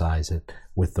exercise it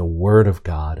with the Word of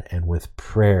God and with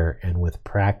prayer and with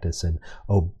practice and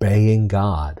obeying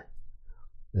God.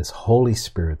 This Holy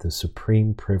Spirit, the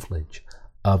supreme privilege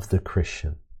of the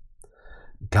Christian.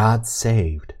 God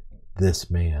saved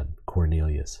this man,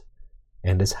 Cornelius,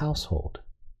 and his household.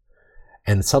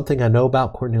 And something I know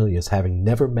about Cornelius, having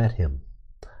never met him,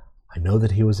 I know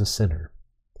that he was a sinner,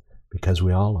 because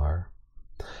we all are.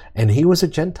 And he was a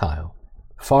Gentile,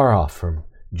 far off from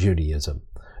Judaism,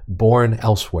 born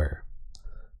elsewhere.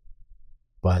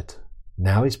 But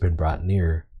now he's been brought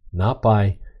near, not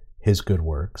by his good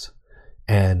works,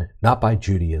 and not by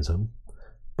Judaism,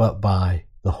 but by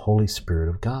the Holy Spirit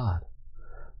of God.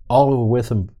 All who were with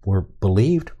him were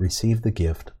believed, received the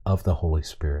gift of the Holy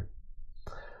Spirit.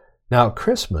 Now at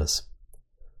Christmas,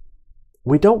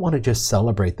 we don't want to just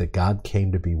celebrate that God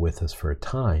came to be with us for a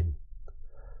time,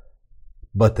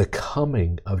 but the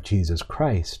coming of Jesus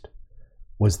Christ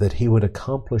was that he would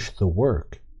accomplish the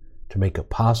work to make it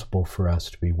possible for us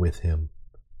to be with him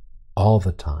all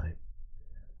the time,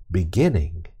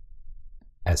 beginning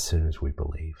as soon as we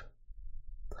believe.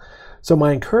 So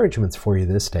my encouragements for you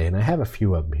this day, and I have a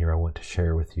few of them here I want to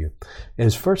share with you,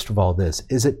 is first of all this: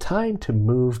 is it time to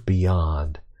move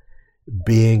beyond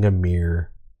being a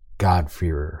mere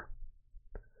God-fearer?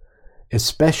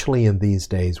 Especially in these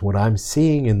days, what I'm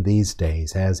seeing in these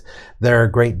days, as there are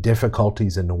great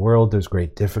difficulties in the world, there's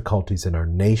great difficulties in our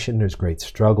nation, there's great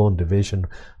struggle and division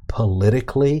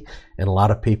politically, and a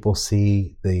lot of people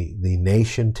see the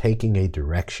nation taking a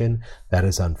direction that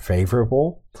is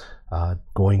unfavorable,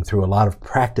 going through a lot of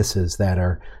practices that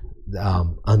are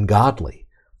ungodly.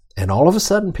 And all of a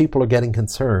sudden people are getting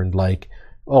concerned, like,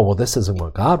 oh, well, this isn't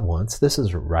what God wants. This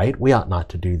isn't right. We ought not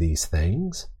to do these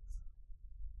things.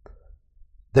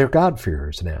 They're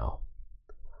God-fearers now.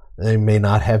 They may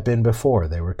not have been before.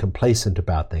 They were complacent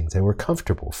about things. They were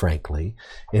comfortable, frankly,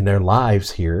 in their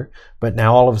lives here. But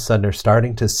now all of a sudden they're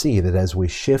starting to see that as we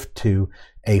shift to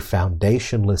a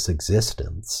foundationless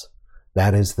existence,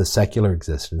 that is the secular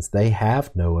existence, they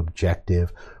have no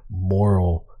objective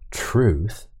moral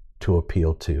truth to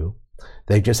appeal to.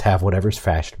 They just have whatever's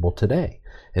fashionable today.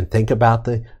 And think about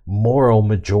the moral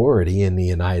majority in the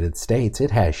United States.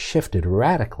 It has shifted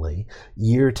radically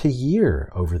year to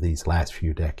year over these last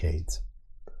few decades.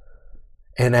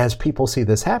 And as people see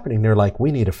this happening, they're like,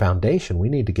 we need a foundation. We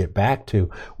need to get back to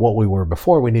what we were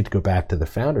before. We need to go back to the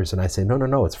founders. And I say,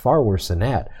 no, it's far worse than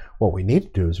that. What we need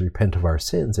to do is repent of our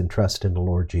sins and trust in the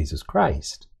Lord Jesus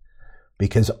Christ.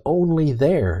 Because only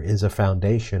there is a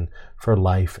foundation for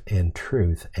life and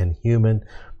truth and human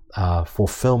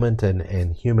fulfillment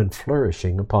and human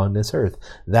flourishing upon this earth.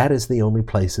 That is the only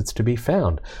place it's to be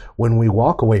found. When we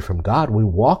walk away from God, we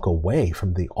walk away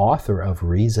from the author of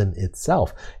reason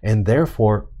itself, and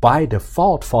therefore, by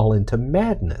default, fall into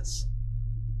madness.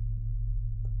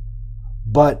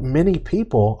 But many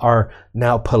people are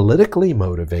now politically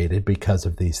motivated because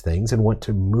of these things and want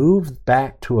to move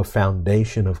back to a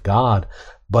foundation of God,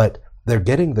 but they're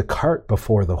getting the cart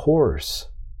before the horse,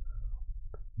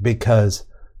 because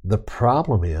the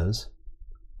problem is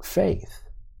faith,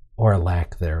 or a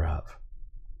lack thereof.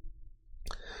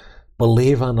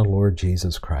 Believe on the Lord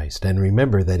Jesus Christ, and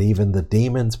remember that even the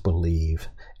demons believe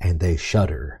and they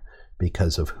shudder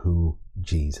because of who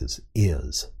Jesus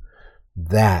is.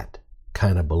 That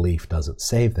kind of belief doesn't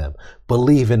save them.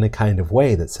 Believe in the kind of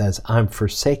way that says, I'm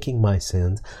forsaking my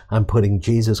sins, I'm putting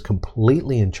Jesus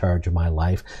completely in charge of my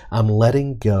life, I'm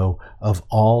letting go of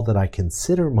all that I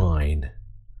consider mine,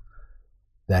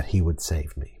 that he would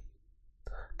save me.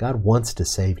 God wants to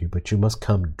save you, but you must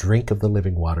come drink of the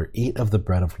living water, eat of the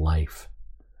bread of life,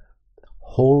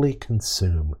 wholly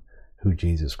consume who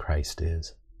Jesus Christ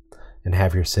is, and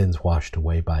have your sins washed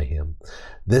away by him.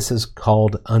 This is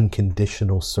called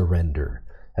unconditional surrender.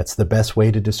 That's the best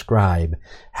way to describe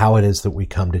how it is that we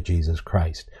come to Jesus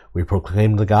Christ. We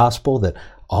proclaim the gospel that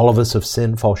all of us have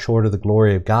sinned, fall short of the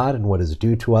glory of God, and what is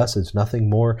due to us is nothing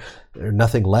more or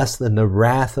nothing less than the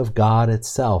wrath of God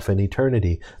itself in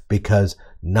eternity,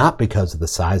 not because of the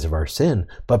size of our sin,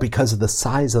 but because of the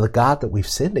size of the God that we've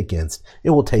sinned against.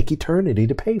 It will take eternity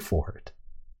to pay for it.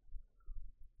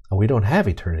 And we don't have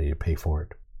eternity to pay for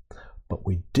it, but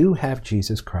we do have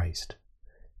Jesus Christ.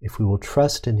 If we will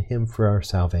trust in him for our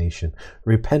salvation,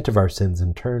 repent of our sins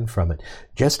and turn from it,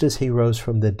 just as he rose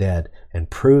from the dead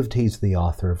and proved he's the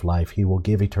author of life, he will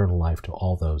give eternal life to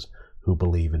all those who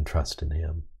believe and trust in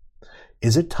him.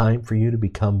 Is it time for you to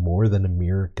become more than a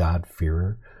mere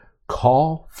God-fearer?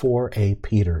 Call for a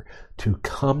Peter to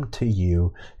come to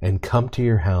you and come to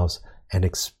your house and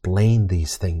explain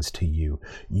these things to you.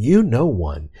 You know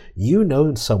one. You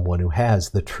know someone who has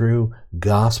the true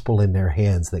gospel in their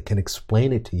hands that can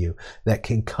explain it to you, that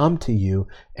can come to you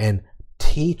and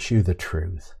teach you the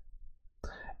truth.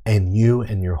 And you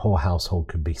and your whole household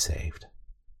could be saved.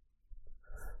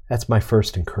 That's my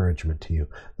first encouragement to you.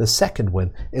 The second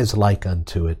one is like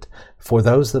unto it. For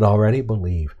those that already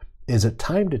believe, is it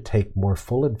time to take more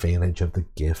full advantage of the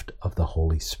gift of the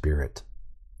Holy Spirit?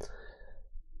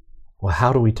 Well,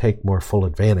 how do we take more full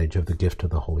advantage of the gift of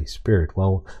the Holy Spirit?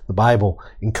 Well, the Bible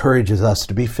encourages us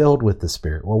to be filled with the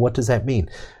Spirit. Well, what does that mean?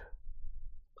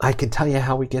 I can tell you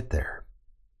how we get there.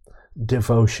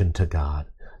 Devotion to God,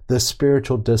 the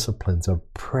spiritual disciplines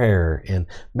of prayer and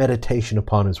meditation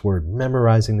upon His Word,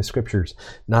 memorizing the Scriptures,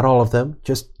 not all of them,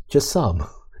 just some,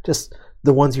 just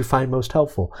the ones you find most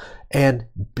helpful, and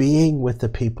being with the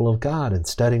people of God and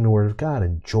studying the Word of God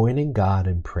and joining God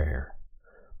in prayer.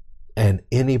 And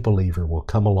any believer will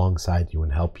come alongside you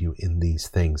and help you in these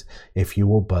things if you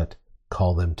will but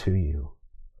call them to you.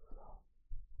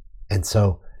 And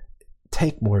so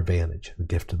take more advantage of the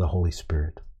gift of the Holy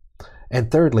Spirit. And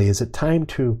thirdly, is it time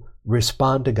to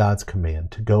respond to God's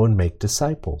command to go and make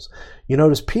disciples? You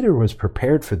notice Peter was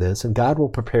prepared for this, and God will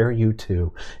prepare you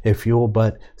too if you will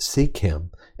but seek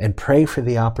Him and pray for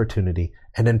the opportunity,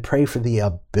 and then pray for the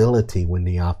ability when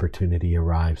the opportunity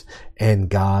arrives, and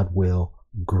God will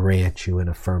grant you an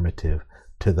affirmative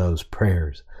to those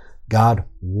prayers. God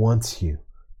wants you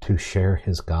to share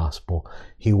His gospel.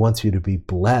 He wants you to be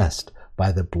blessed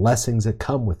by the blessings that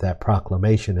come with that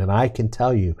proclamation. And I can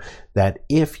tell you that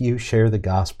if you share the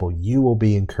gospel, you will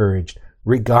be encouraged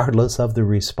regardless of the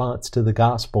response to the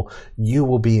gospel. You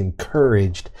will be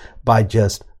encouraged by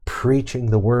just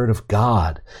preaching the Word of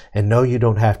God. And no, you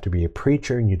don't have to be a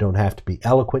preacher, and you don't have to be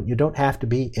eloquent. You don't have to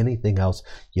be anything else.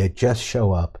 You just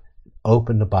show up,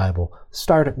 open the Bible,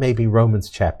 start at maybe Romans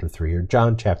chapter 3 or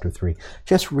John chapter 3.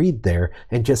 Just read there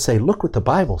and just say, look what the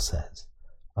Bible says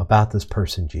about this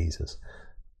person, Jesus.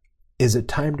 Is it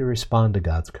time to respond to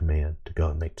God's command to go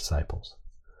and make disciples?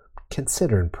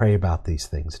 Consider and pray about these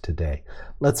things today.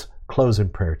 Let's close in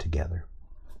prayer together.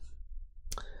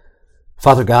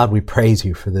 Father God, we praise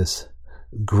You for this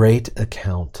great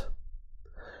account.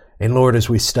 And Lord, as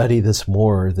we study this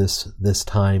more this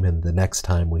time and the next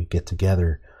time we get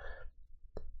together,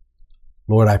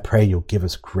 Lord, I pray You'll give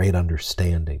us great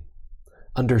understanding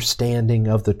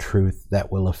of the truth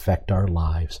that will affect our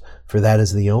lives. For that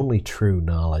is the only true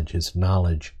knowledge, is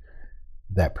knowledge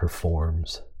that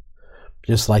performs.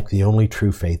 Just like the only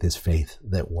true faith is faith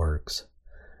that works.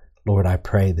 Lord, I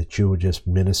pray that You will just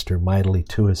minister mightily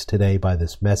to us today by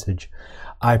this message.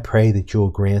 I pray that You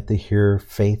will grant the hearer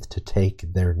faith to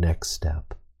take their next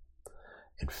step,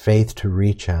 and faith to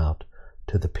reach out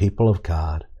to the people of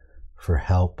God for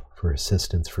help, for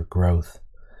assistance, for growth,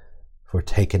 for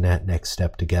taking that next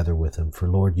step together with Him. For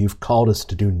Lord, You've called us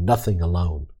to do nothing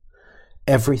alone.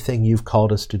 Everything You've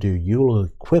called us to do, You will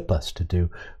equip us to do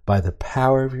by the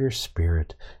power of Your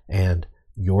Spirit and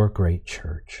Your great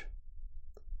church.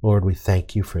 Lord, we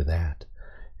thank You for that.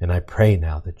 And I pray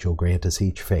now that You'll grant us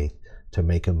each faith to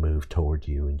make a move toward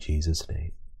You in Jesus'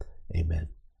 name. Amen.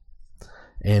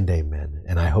 And amen.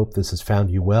 And I hope this has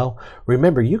found you well.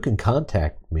 Remember, you can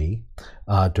contact me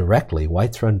directly,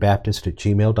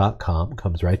 whitesrunbaptist@gmail.com.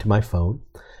 Comes right to my phone,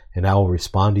 and I will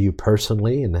respond to you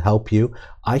personally and help you.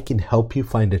 I can help you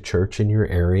find a church in your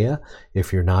area.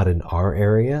 If you're not in our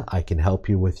area, I can help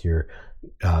you with your,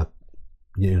 to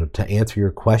answer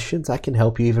your questions. I can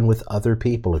help you even with other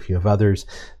people. If you have others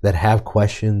that have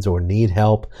questions or need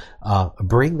help,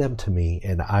 bring them to me,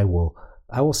 and I will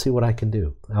see what I can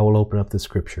do. I will open up the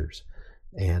Scriptures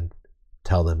and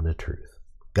tell them the truth.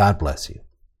 God bless you.